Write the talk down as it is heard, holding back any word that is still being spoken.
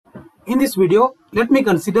In this video, let me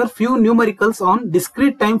consider few numericals on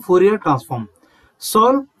discrete time Fourier transform.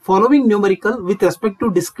 Solve following numerical with respect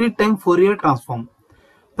to discrete time Fourier transform.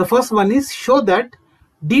 The first one is show that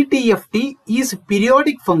DTFT is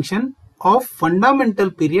periodic function of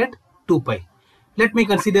fundamental period 2 pi. Let me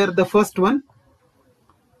consider the first one.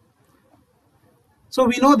 So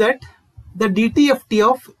we know that the DTFT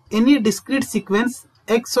of any discrete sequence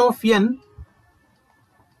x of n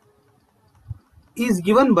is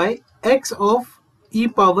given by x of e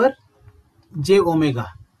power j omega.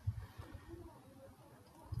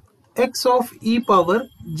 X of e power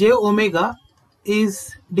j omega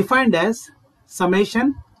is defined as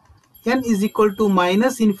summation n is equal to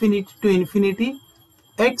minus infinity to infinity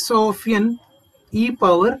x of n e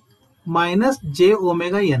power minus j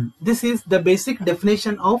omega n. This is the basic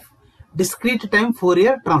definition of discrete time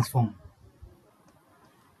Fourier transform.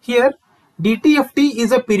 Here DTFT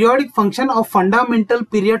is a periodic function of fundamental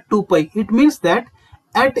period 2 pi. It means that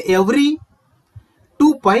at every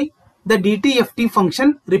 2 pi the DTFT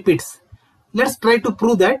function repeats. Let's try to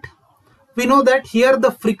prove that. We know that here the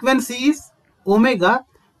frequency is omega,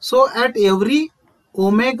 so at every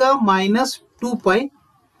omega minus 2 pi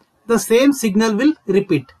the same signal will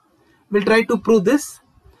repeat. We'll try to prove this.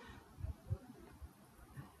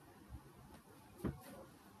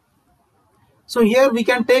 So here we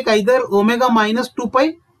can take either omega minus 2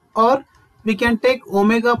 pi or we can take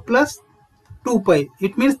omega plus 2 pi.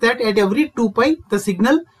 It means that at every 2 pi the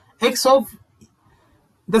signal x of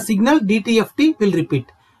the signal DTFT will repeat.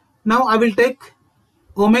 Now I will take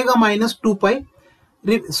omega minus 2 pi.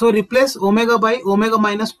 So replace omega by omega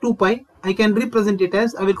minus 2 pi. I can represent it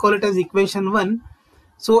as, I will call it as equation 1.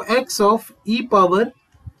 So x of e power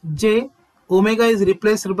j omega is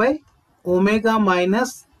replaced by omega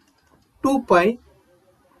minus 2 pi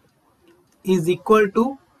is equal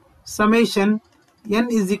to summation n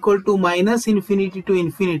is equal to minus infinity to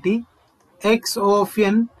infinity x of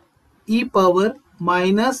n e power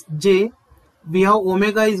minus j. We have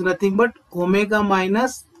omega is nothing but omega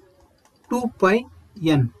minus 2 pi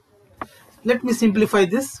n. Let me simplify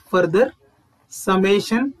this further.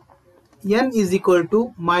 Summation n is equal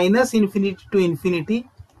to minus infinity to infinity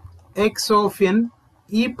x of n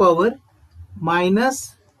e power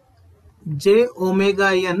minus j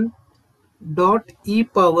omega n dot e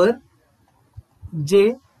power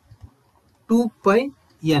j 2 pi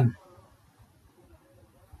n.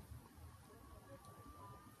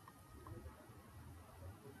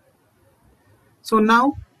 So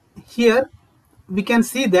now here we can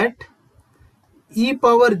see that e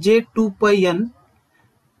power j 2 pi n.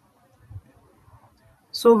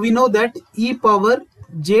 So we know that e power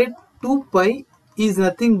j 2 pi is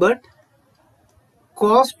nothing but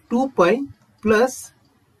cos 2 pi plus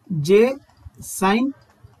j sin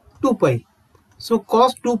 2 pi. So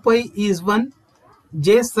cos 2 pi is 1,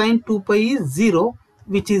 j sin 2 pi is 0,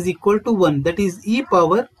 which is equal to 1. That is e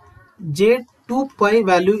power j 2 pi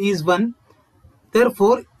value is 1.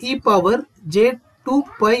 Therefore e power j 2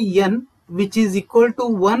 pi n, which is equal to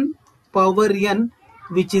 1 power n,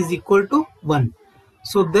 which is equal to 1.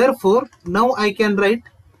 So therefore now I can write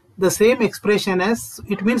the same expression as,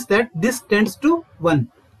 it means that this tends to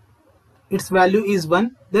 1. Its value is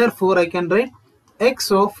 1. Therefore I can write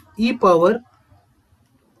x of e power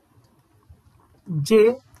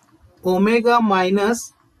j omega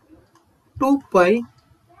minus 2 pi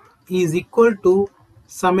is equal to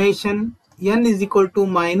summation n is equal to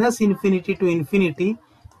minus infinity to infinity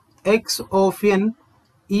x of n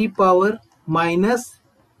e power minus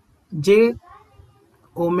j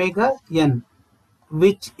omega n,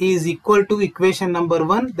 which is equal to equation number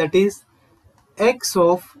 1, that is x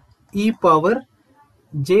of e power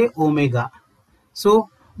j omega. So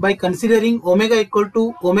by considering omega equal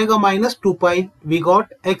to omega minus 2 pi, we got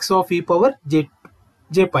x of e power j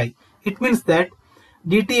pi. It means that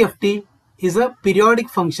DTFT is a periodic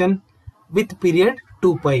function with period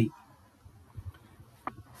 2 pi.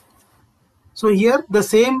 So here the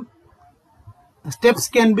same steps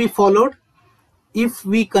can be followed if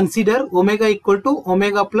we consider omega equal to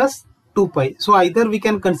omega plus 2 pi. So either we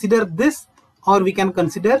can consider this or we can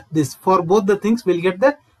consider this. For both the things we'll get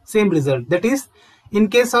the same result. That is, in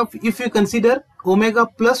case of if you consider omega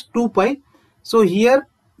plus 2 pi, so here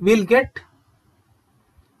we'll get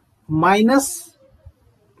minus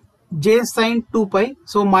j sin 2 pi.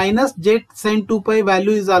 So minus j sin 2 pi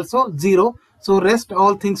value is also 0. So rest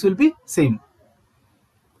all things will be same.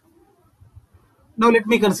 Now let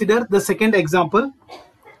me consider the second example.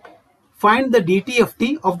 Find the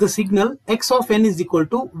DTFT of the signal x of n is equal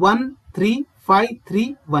to 1, 3, 5,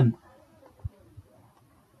 3, 1.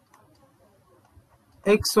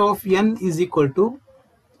 X of n is equal to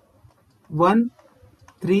 1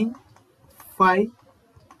 3 5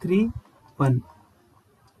 3 1.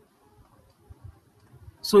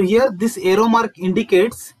 So here this arrow mark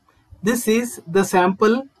indicates this is the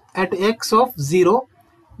sample at x of 0,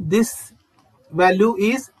 this value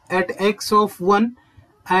is at x of 1,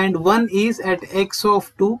 and 1 is at x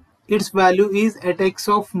of 2, its value is at x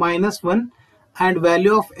of minus 1, and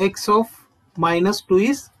value of x of minus 2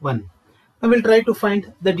 is 1. Now we'll try to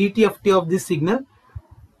find the DTFT of this signal,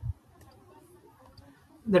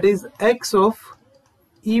 that is x of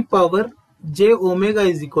e power j omega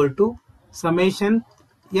is equal to summation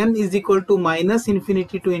n is equal to minus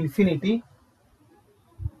infinity to infinity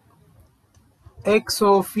x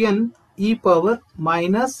of n e power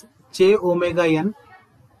minus j omega n.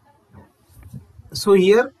 So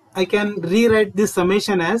here I can rewrite this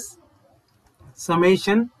summation as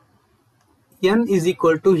summation n is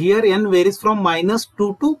equal to, here n varies from minus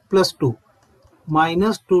 2 to plus 2,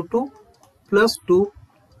 minus 2 to plus 2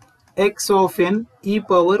 x of n e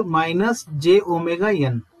power minus j omega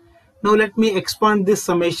n. Now let me expand this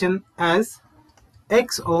summation as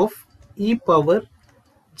x of e power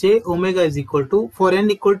j omega is equal to, for n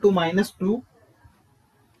equal to minus 2,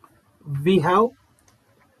 we have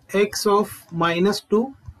x of minus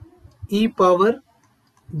 2 e power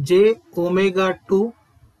j omega 2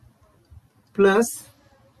 plus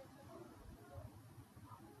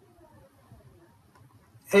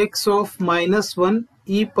x of minus 1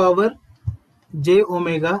 e power j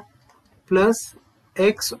omega plus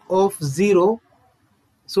x of 0,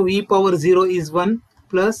 so e power 0 is 1,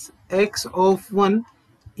 plus x of 1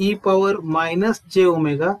 e power minus j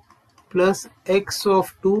omega plus x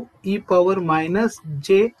of 2 e power minus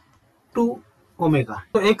j 2 omega.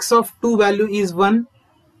 So x of 2 value is 1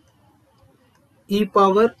 e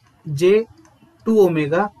power j 2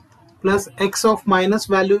 omega plus x of minus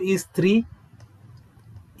value is 3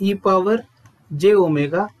 e power j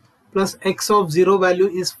omega plus x of 0 value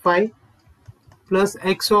is 5 plus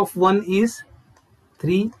x of 1 is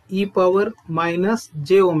 3 e power minus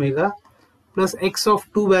j omega plus x of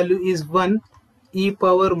 2 value is 1 e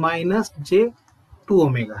power minus j 2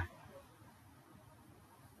 omega.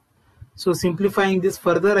 So simplifying this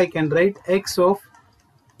further, I can write x of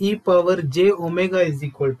e power j omega is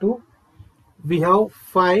equal to, we have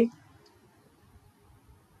 5,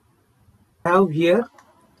 have here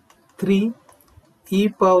 3 e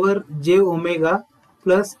power j omega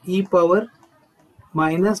plus e power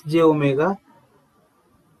minus j omega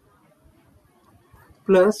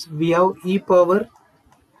plus we have e power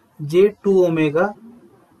j 2 omega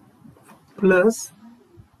plus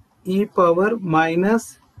e power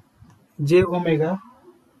minus j omega.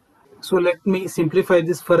 So let me simplify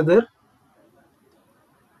this further,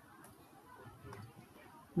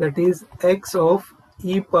 that is x of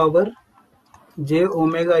e power j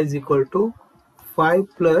omega is equal to 5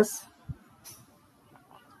 plus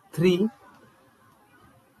 3.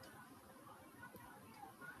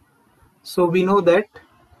 So we know that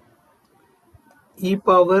e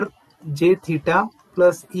power j theta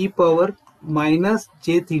plus e power minus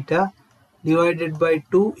j theta divided by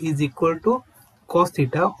 2 is equal to cos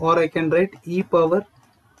theta, or I can write e power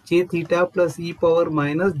j theta plus e power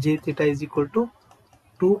minus j theta is equal to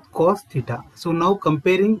 2 cos theta. So now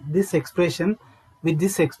comparing this expression with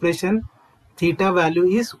this expression, theta value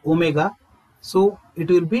is omega, so it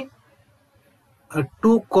will be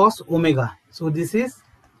 2 cos omega. So this is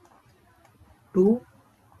 2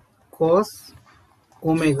 cos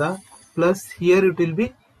omega plus here it will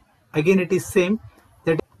be, again it is same,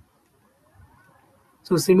 that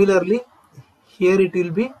so similarly here it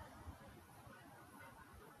will be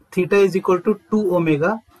theta is equal to 2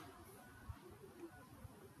 omega,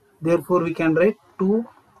 therefore we can write 2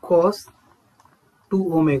 cos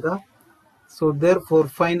 2 omega. So therefore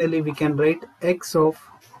finally we can write x of,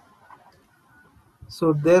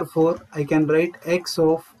 so therefore I can write x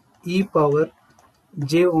of e power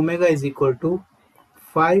j omega is equal to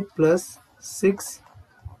 5 plus 6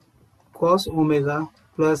 cos omega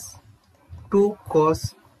plus 2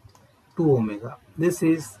 cos 2 omega. This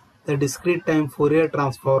is the discrete time Fourier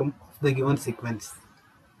transform of the given sequence.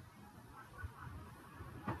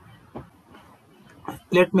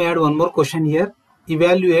 Let me add one more question here.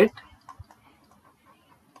 Evaluate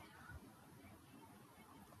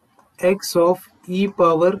x of e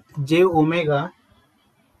power j omega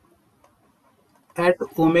at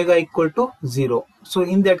omega equal to 0. So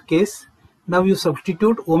in that case, now you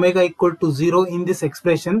substitute omega equal to 0 in this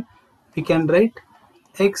expression. We can write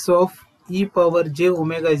x of e power j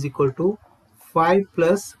omega is equal to 5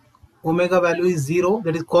 plus omega value is 0,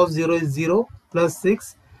 that is cos 0 is 0 plus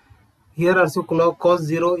 6. Here also cos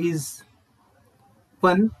 0 is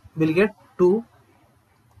 1, will get 2,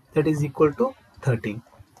 that is equal to 13.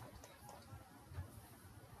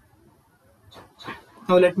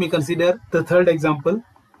 Now let me consider the third example,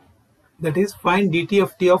 that is find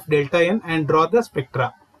DTFT of delta n and draw the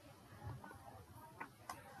spectra.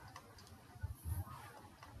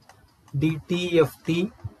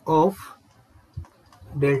 DTFT of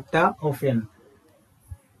delta of n.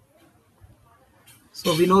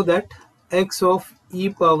 So we know that x of e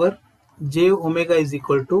power j omega is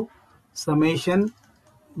equal to summation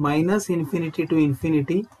minus infinity to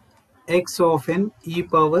infinity x of n e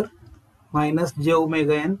power minus j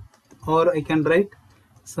omega n, or I can write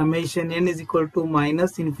summation n is equal to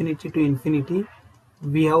minus infinity to infinity.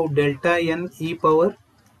 We have delta n e power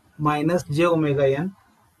minus j omega n,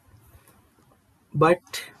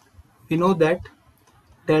 but we know that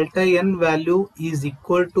delta n value is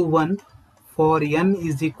equal to 1 for n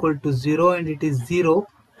is equal to 0, and it is 0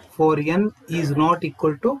 for n is not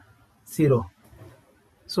equal to 0.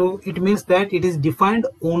 So it means that it is defined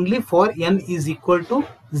only for n is equal to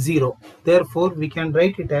 0. Therefore, we can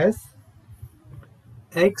write it as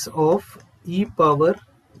x of e power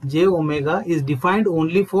j omega is defined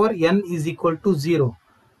only for n is equal to 0.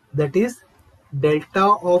 That is delta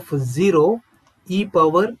of 0 e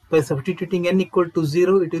power, by substituting n equal to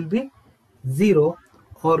 0, it will be 0,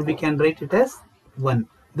 or we can write it as 1.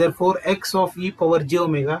 Therefore, x of e power j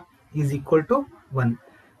omega is equal to 1.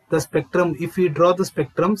 The spectrum, if we draw the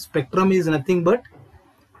spectrum, spectrum is nothing but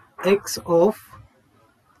x of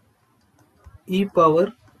e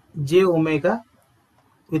power j omega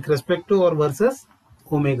with respect to or versus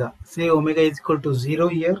omega. Say omega is equal to 0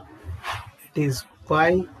 here, it is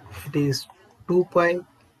pi, it is 2 pi,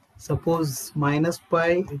 suppose minus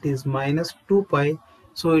pi, it is minus 2 pi.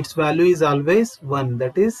 So its value is always 1,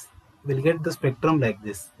 that is, we'll get the spectrum like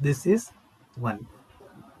this. This is 1.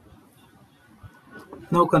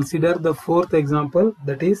 Now consider the fourth example,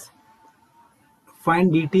 that is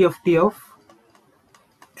find DTFT of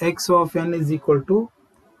x of n is equal to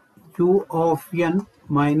u of n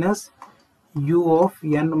minus u of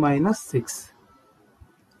n minus 6.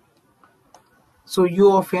 So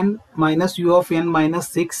u of n minus u of n minus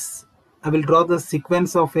 6, I will draw the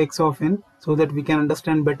sequence of x of n so that we can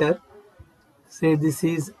understand better. Say this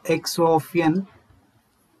is x of n,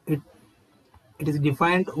 it is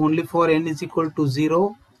defined only for n is equal to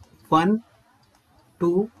 0, 1,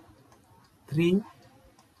 2, 3,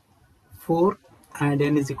 4 and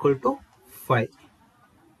n is equal to 5.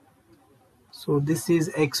 So this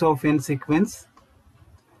is x of n sequence,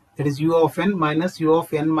 that is u of n minus u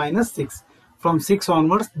of n minus 6. From 6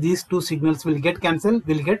 onwards, these two signals will get cancelled,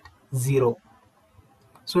 will get 0.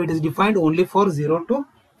 So it is defined only for 0 to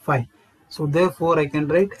 5. So therefore I can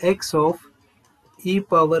write x of e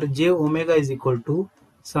power j omega is equal to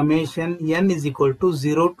summation n is equal to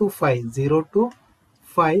 0 to 5. 0 to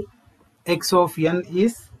 5, x of n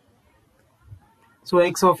is, so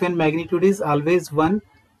x of n magnitude is always 1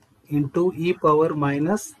 into e power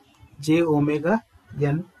minus j omega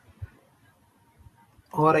n,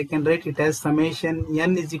 or I can write it as summation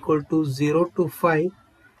n is equal to 0 to 5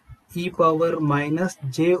 e power minus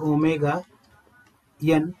j omega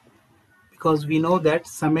n, because we know that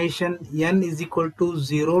summation n is equal to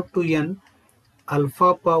 0 to n,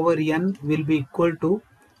 alpha power n will be equal to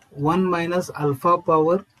 1 minus alpha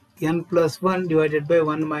power n plus 1 divided by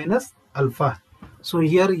 1 minus alpha. So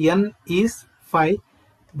here n is 5,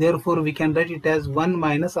 therefore we can write it as 1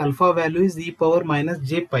 minus alpha value is e power minus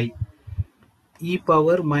j pi, e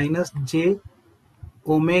power minus j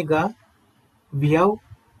omega. We have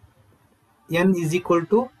n is equal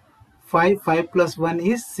to 5, 5 plus 1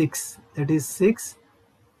 is 6, that is 6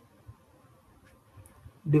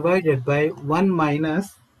 divided by 1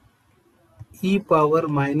 minus e power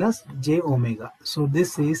minus j omega. So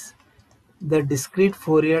this is the discrete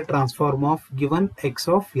Fourier transform of given x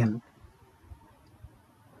of n.